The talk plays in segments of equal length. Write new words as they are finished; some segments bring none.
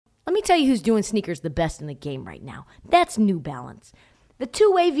me tell you who's doing sneakers the best in the game right now. That's New Balance. The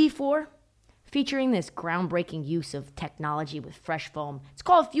two-way V4, featuring this groundbreaking use of technology with fresh foam. It's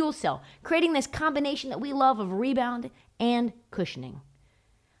called Fuel Cell, creating this combination that we love of rebound and cushioning.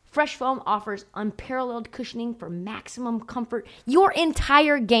 Fresh foam offers unparalleled cushioning for maximum comfort your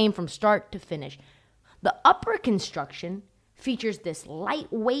entire game from start to finish. The upper construction features this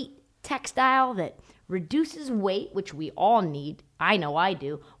lightweight textile that reduces weight, which we all need, I know I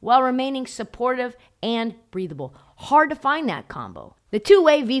do, while remaining supportive and breathable. Hard to find that combo. The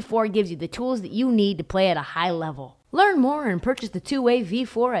two-way V4 gives you the tools that you need to play at a high level. Learn more and purchase the two-way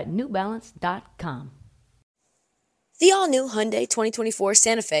V4 at newbalance.com. The all-new Hyundai 2024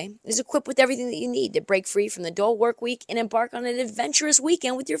 Santa Fe is equipped with everything that you need to break free from the dull work week and embark on an adventurous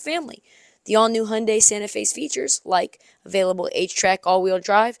weekend with your family. The all-new Hyundai Santa Fe's features, like available H-Track all-wheel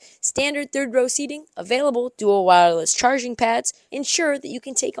drive, standard third-row seating, available dual wireless charging pads, ensure that you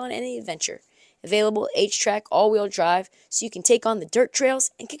can take on any adventure. Available H-Track all-wheel drive so you can take on the dirt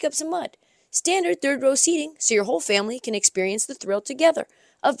trails and kick up some mud. Standard third-row seating so your whole family can experience the thrill together.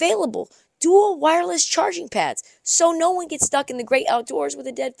 Available dual wireless charging pads so no one gets stuck in the great outdoors with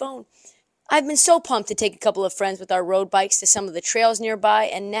a dead phone. I've been so pumped to take a couple of friends with our road bikes to some of the trails nearby,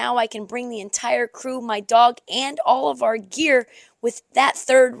 and now I can bring the entire crew, my dog, and all of our gear with that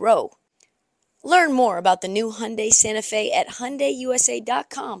third row. Learn more about the new Hyundai Santa Fe at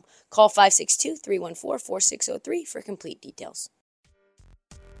HyundaiUSA.com. Call 562-314-4603 for complete details.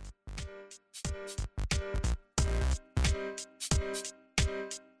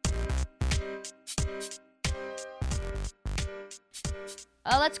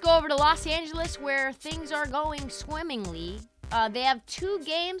 Let's go over to Los Angeles, where things are going swimmingly. They have 2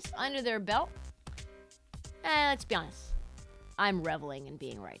 games under their belt. Let's be honest. I'm reveling in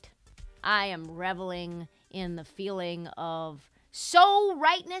being right. I am reveling in the feeling of so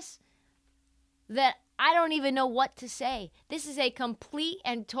rightness that I don't even know what to say. This is a complete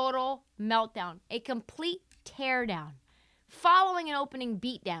and total meltdown. A complete teardown. Following an opening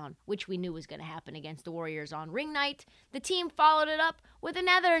beatdown, which we knew was going to happen against the Warriors on ring night, the team followed it up with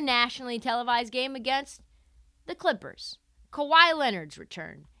another nationally televised game against the Clippers. Kawhi Leonard's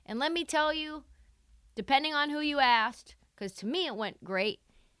return. And let me tell you, depending on who you asked, because to me it went great,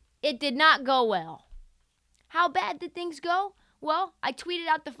 it did not go well. How bad did things go? Well, I tweeted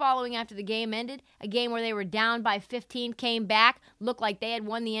out the following after the game ended. A game where they were down by 15, came back, looked like they had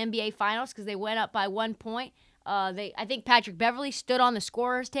won the NBA Finals because they went up by 1 point. I think Patrick Beverley stood on the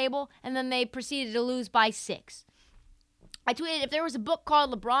scorer's table, and then they proceeded to lose by 6. I tweeted, if there was a book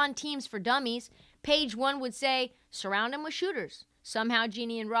called LeBron Teams for Dummies, page 1 would say, surround him with shooters. Somehow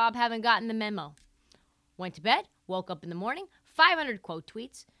Jeannie and Rob haven't gotten the memo. Went to bed, woke up in the morning, 500 quote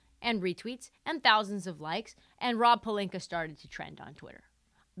tweets and retweets and thousands of likes, and Rob Pelinka started to trend on Twitter.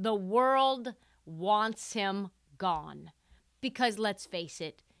 The world wants him gone. Because let's face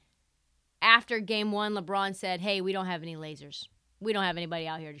it, after game 1, LeBron said, hey, we don't have any lasers. We don't have anybody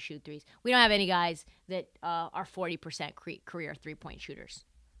out here to shoot threes. We don't have any guys that are 40% career three-point shooters.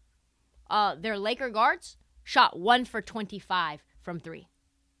 Their Laker guards shot 1 for 25 from 3.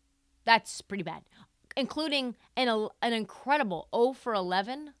 That's pretty bad, including an incredible 0 for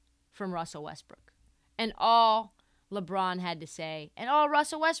 11 from Russell Westbrook. And all LeBron had to say, and all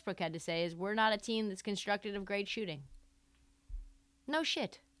Russell Westbrook had to say, is we're not a team that's constructed of great shooting. No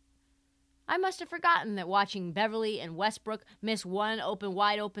shit. I must have forgotten that watching Beverly and Westbrook miss one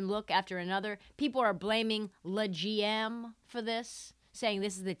wide open look after another, people are blaming LeGM for this, saying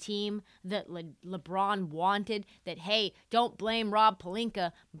this is the team that LeBron wanted, that, hey, don't blame Rob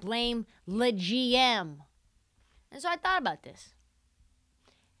Pelinka, blame LeGM. And so I thought about this.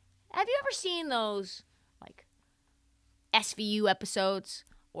 Have you ever seen those, like, SVU episodes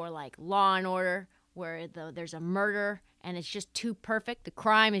or, like, Law and Order where there's a murder and it's just too perfect? The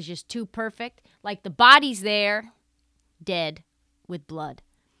crime is just too perfect. Like, the body's there, dead, with blood.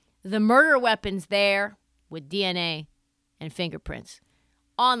 The murder weapon's there with DNA and fingerprints.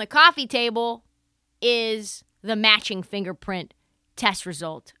 On the coffee table is the matching fingerprint test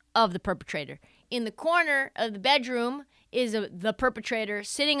result of the perpetrator. In the corner of the bedroom is the perpetrator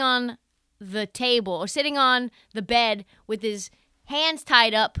sitting on the table or sitting on the bed with his hands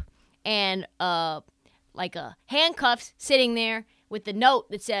tied up and like a handcuffs sitting there with the note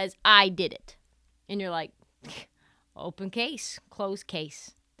that says, I did it. And you're like, open case, closed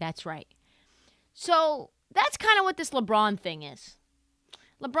case. That's right. So that's kind of what this LeBron thing is.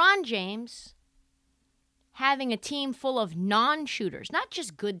 LeBron James having a team full of non-shooters, not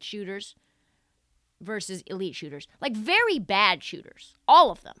just good shooters versus elite shooters, like very bad shooters,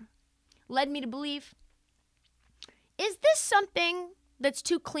 all of them, led me to believe, is this something that's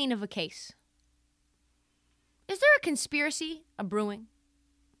too clean of a case. Is there a conspiracy brewing?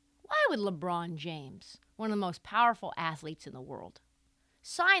 Why would LeBron James, one of the most powerful athletes in the world,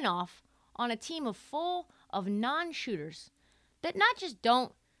 sign off on a team full of non-shooters that not just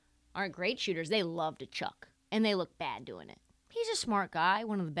aren't great shooters, they love to chuck, and they look bad doing it? He's a smart guy,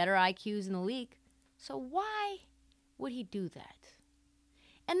 one of the better IQs in the league. So why would he do that?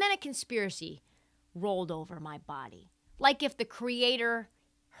 And then a conspiracy rolled over my body. Like if the creator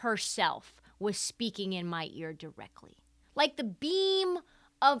herself was speaking in my ear directly. Like the beam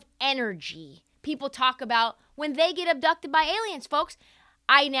of energy people talk about when they get abducted by aliens, folks.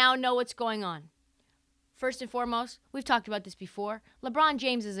 I now know what's going on. First and foremost, we've talked about this before. LeBron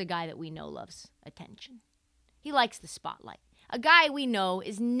James is a guy that we know loves attention. He likes the spotlight. A guy we know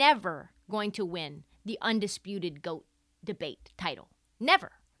is never going to win the undisputed GOAT debate title.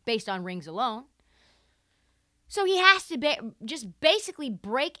 Never, based on rings alone. So he has to just basically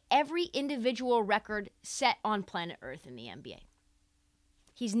break every individual record set on planet Earth in the NBA.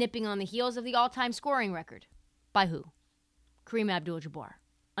 He's nipping on the heels of the all-time scoring record. By who? Kareem Abdul-Jabbar,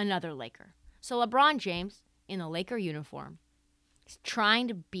 another Laker. So LeBron James, in a Laker uniform, is trying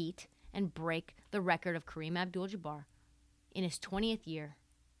to beat and break the record of Kareem Abdul-Jabbar in his 20th year.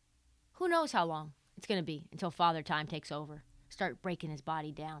 Who knows how long it's going to be until Father Time takes over. Start breaking his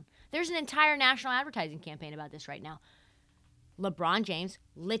body down. There's an entire national advertising campaign about this right now. LeBron James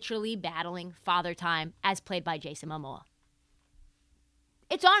literally battling Father Time as played by Jason Momoa.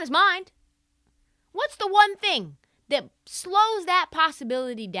 It's on his mind. What's the one thing that slows that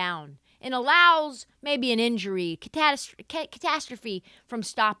possibility down and allows maybe an injury, catastrophe from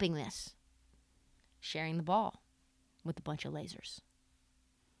stopping this? Sharing the ball with a bunch of lasers.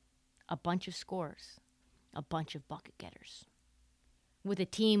 A bunch of scorers. A bunch of bucket getters. With a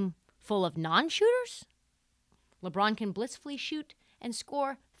team full of non-shooters, LeBron can blissfully shoot and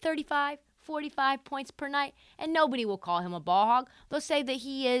score 35, 45 points per night, and nobody will call him a ball hog. They'll say that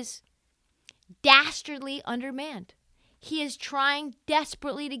he is dastardly undermanned. He is trying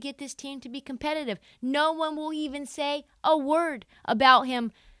desperately to get this team to be competitive. No one will even say a word about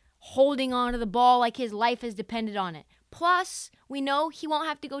him holding on to the ball like his life has depended on it. Plus, we know he won't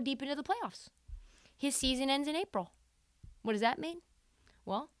have to go deep into the playoffs. His season ends in April. What does that mean?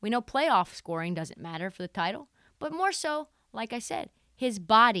 Well, we know playoff scoring doesn't matter for the title, but more so, like I said, his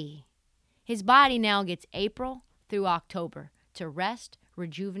body. His body now gets April through October to rest,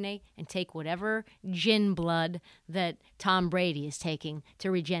 rejuvenate, and take whatever gin blood that Tom Brady is taking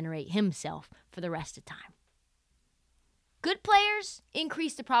to regenerate himself for the rest of time. Good players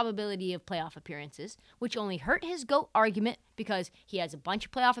increase the probability of playoff appearances, which only hurt his GOAT argument because he has a bunch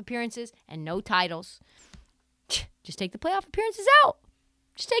of playoff appearances and no titles. Just take the playoff appearances out.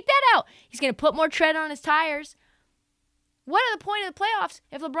 Just take that out. He's going to put more tread on his tires. What are the point of the playoffs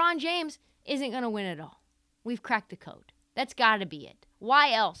if LeBron James isn't going to win it all? We've cracked the code. That's got to be it.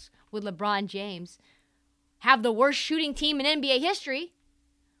 Why else would LeBron James have the worst shooting team in NBA history?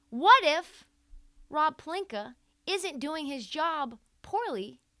 What if Rob Pelinka isn't doing his job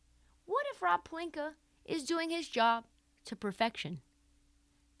poorly? What if Rob Pelinka is doing his job to perfection?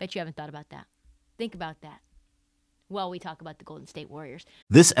 Bet you haven't thought about that. Think about that. Well, we talk about the Golden State Warriors.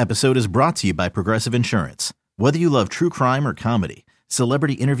 This episode is brought to you by Progressive Insurance. Whether you love true crime or comedy,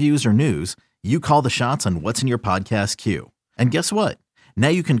 celebrity interviews or news, you call the shots on what's in your podcast queue. And guess what? Now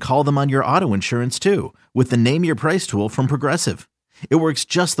you can call them on your auto insurance too with the Name Your Price tool from Progressive. It works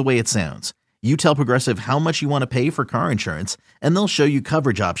just the way it sounds. You tell Progressive how much you want to pay for car insurance, and they'll show you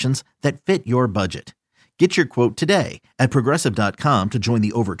coverage options that fit your budget. Get your quote today at Progressive.com to join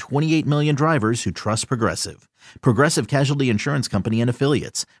the over 28 million drivers who trust Progressive. Progressive Casualty Insurance Company and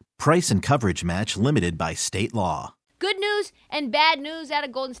Affiliates. Price and coverage match limited by state law. Good news and bad news out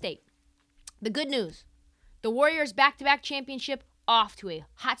of Golden State. The good news, the Warriors' back-to-back championship off to a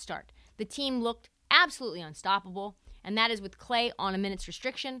hot start. The team looked absolutely unstoppable, and that is with Klay on a minutes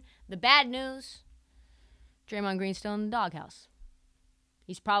restriction. The bad news, Draymond Green's still in the doghouse.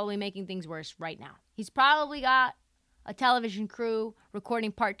 He's probably making things worse right now. He's probably got a television crew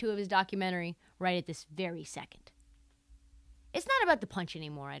recording part 2 of his documentary right at this very second. It's not about the punch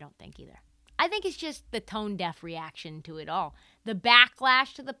anymore, I don't think, either. I think it's just the tone-deaf reaction to it all. The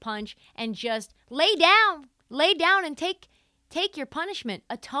backlash to the punch, and just lay down and take your punishment.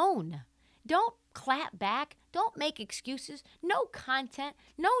 Atone. Don't clap back. Don't make excuses. No content.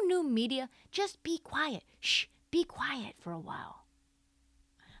 No new media. Just be quiet. Shh. Be quiet for a while.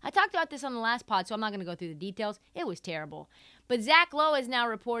 I talked about this on the last pod, so I'm not going to go through the details. It was terrible. But Zach Lowe has now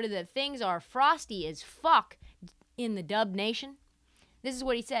reported that things are frosty as fuck in the Dub Nation. This is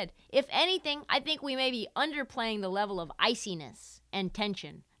what he said. If anything, I think we may be underplaying the level of iciness and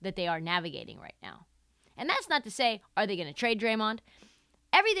tension that they are navigating right now. And that's not to say, are they going to trade Draymond?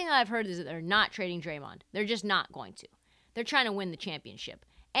 Everything that I've heard is that they're not trading Draymond. They're just not going to. They're trying to win the championship.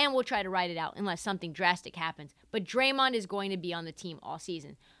 And we'll try to ride it out unless something drastic happens. But Draymond is going to be on the team all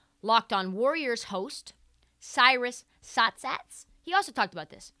season. Locked On Warriors host Cyrus Satsats, he also talked about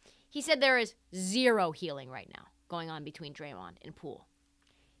this. He said there is zero healing right now going on between Draymond and Poole.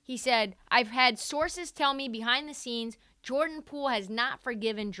 He said, I've had sources tell me behind the scenes Jordan Poole has not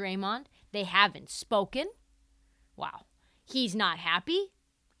forgiven Draymond. They haven't spoken. Wow. He's not happy.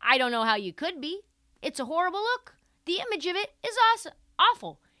 I don't know how you could be. It's a horrible look. The image of it is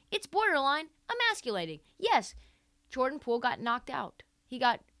awful. It's borderline emasculating. Yes, Jordan Poole got knocked out. He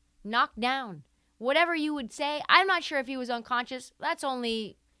got knocked down. Whatever you would say, I'm not sure if he was unconscious. That's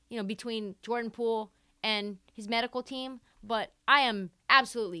only, between Jordan Poole and his medical team. But I am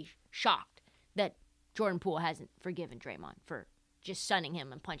absolutely shocked that Jordan Poole hasn't forgiven Draymond for just sunning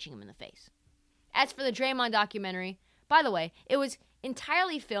him and punching him in the face. As for the Draymond documentary, by the way, it was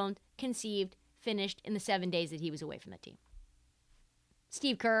entirely filmed, conceived, finished in the 7 days that he was away from the team.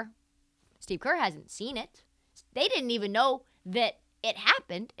 Steve Kerr hasn't seen it. They didn't even know that it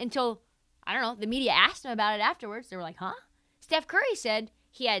happened until, the media asked him about it afterwards. They were like, huh? Steph Curry said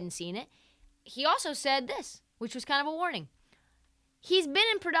he hadn't seen it. He also said this, which was kind of a warning. He's been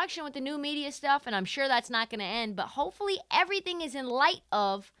in production with the new media stuff, and I'm sure that's not going to end, but hopefully everything is in light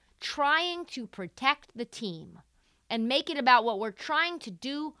of trying to protect the team and make it about what we're trying to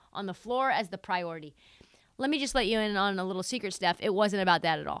do on the floor as the priority. Let me just let you in on a little secret, Steph. It wasn't about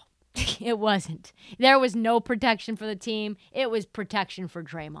that at all. It wasn't. There was no protection for the team. It was protection for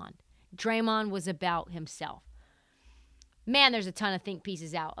Draymond. Draymond was about himself. Man, there's a ton of think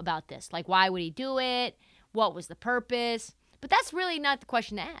pieces out about this. Like, why would he do it? What was the purpose? But that's really not the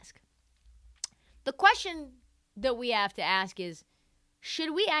question to ask. The question that we have to ask is,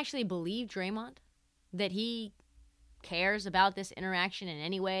 should we actually believe Draymond? That he cares about this interaction in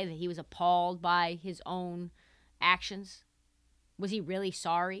any way? That he was appalled by his own actions? Was he really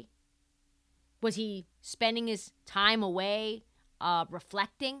sorry? Was he spending his time away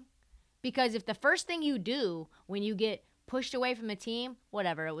reflecting? Because if the first thing you do when you get pushed away from a team,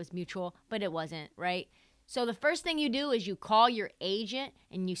 whatever, it was mutual, but it wasn't, right? So the first thing you do is you call your agent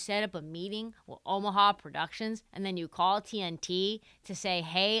and you set up a meeting with Omaha Productions, and then you call TNT to say,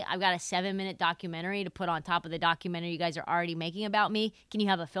 hey, I've got a 7-minute documentary to put on top of the documentary you guys are already making about me. Can you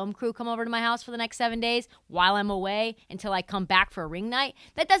have a film crew come over to my house for the next 7 days while I'm away until I come back for a ring night?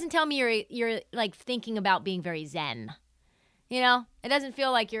 That doesn't tell me you're like thinking about being very zen. It doesn't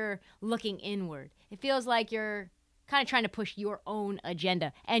feel like you're looking inward. It feels like you're kind of trying to push your own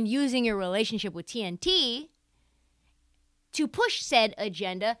agenda and using your relationship with TNT to push said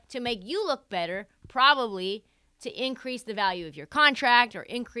agenda to make you look better, probably to increase the value of your contract or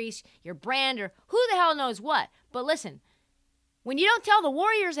increase your brand or who the hell knows what. But listen, when you don't tell the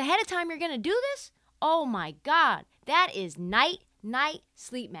Warriors ahead of time you're going to do this, oh my God, that is night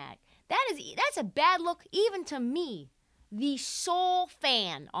sleep mag. That's a bad look even to me, the sole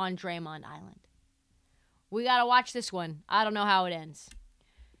fan on Draymond Island. We got to watch this one. I don't know how it ends.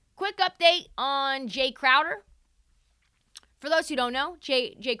 Quick update on Jay Crowder. For those who don't know,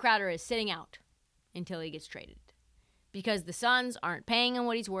 Jay Crowder is sitting out until he gets traded because the Suns aren't paying him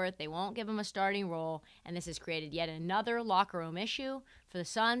what he's worth. They won't give him a starting role, and this has created yet another locker room issue for the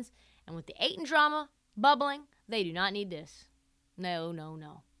Suns. And with the Ayton drama bubbling, they do not need this. No.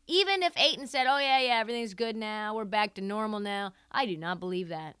 Even if Ayton said, oh, yeah, everything's good now, we're back to normal now, I do not believe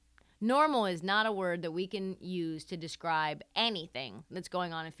that. Normal is not a word that we can use to describe anything that's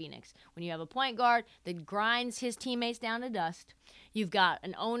going on in Phoenix. When you have a point guard that grinds his teammates down to dust, you've got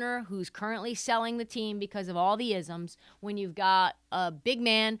an owner who's currently selling the team because of all the isms, when you've got a big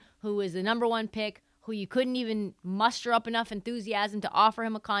man who is the number one pick, who you couldn't even muster up enough enthusiasm to offer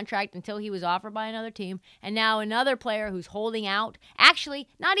him a contract until he was offered by another team, and now another player who's holding out, actually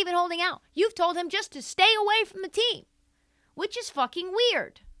not even holding out. You've told him just to stay away from the team, which is fucking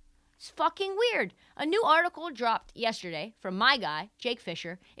weird. It's fucking weird. A new article dropped yesterday from my guy, Jake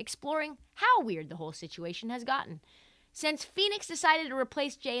Fisher, exploring how weird the whole situation has gotten. Since Phoenix decided to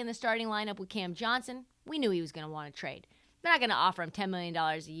replace Jay in the starting lineup with Cam Johnson, we knew he was going to want to trade. They're not going to offer him $10 million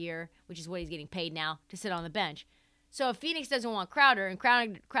a year, which is what he's getting paid now, to sit on the bench. So if Phoenix doesn't want Crowder and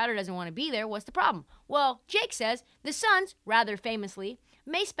Crowder doesn't want to be there, what's the problem? Well, Jake says the Suns, rather famously,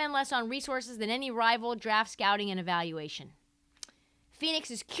 may spend less on resources than any rival draft scouting and evaluation.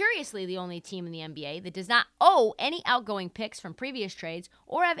 Phoenix is curiously the only team in the NBA that does not owe any outgoing picks from previous trades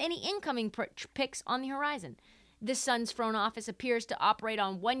or have any incoming picks on the horizon. The Suns' front office appears to operate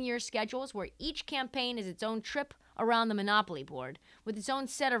on one-year schedules where each campaign is its own trip around the monopoly board with its own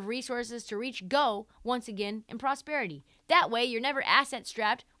set of resources to reach go once again in prosperity. That way, you're never asset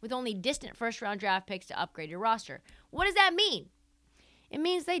strapped with only distant first-round draft picks to upgrade your roster. What does that mean? It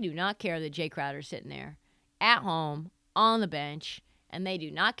means they do not care that Jay Crowder's sitting there at home on the bench, and they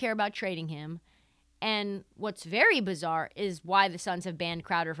do not care about trading him. And what's very bizarre is why the Suns have banned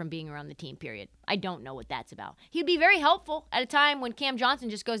Crowder from being around the team, period. I don't know what that's about. He'd be very helpful at a time when Cam Johnson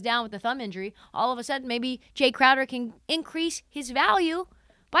just goes down with a thumb injury. All of a sudden, maybe Jay Crowder can increase his value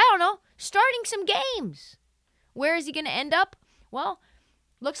by, I don't know, starting some games. Where is he going to end up? Well,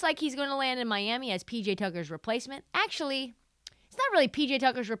 looks like he's going to land in Miami as P.J. Tucker's replacement. Actually, it's not really P.J.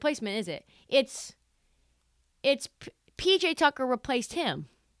 Tucker's replacement, is it? It's P.J. Tucker replaced him.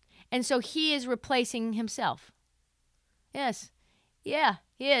 And so he is replacing himself. Yes. Yeah,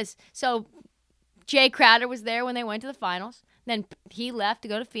 he is. So Jay Crowder was there when they went to the finals. Then he left to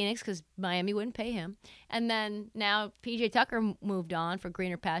go to Phoenix because Miami wouldn't pay him. And then now P.J. Tucker moved on for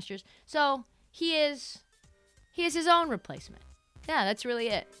greener pastures. So he is his own replacement. Yeah, that's really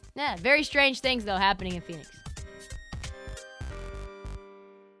it. Yeah, very strange things, though, happening in Phoenix.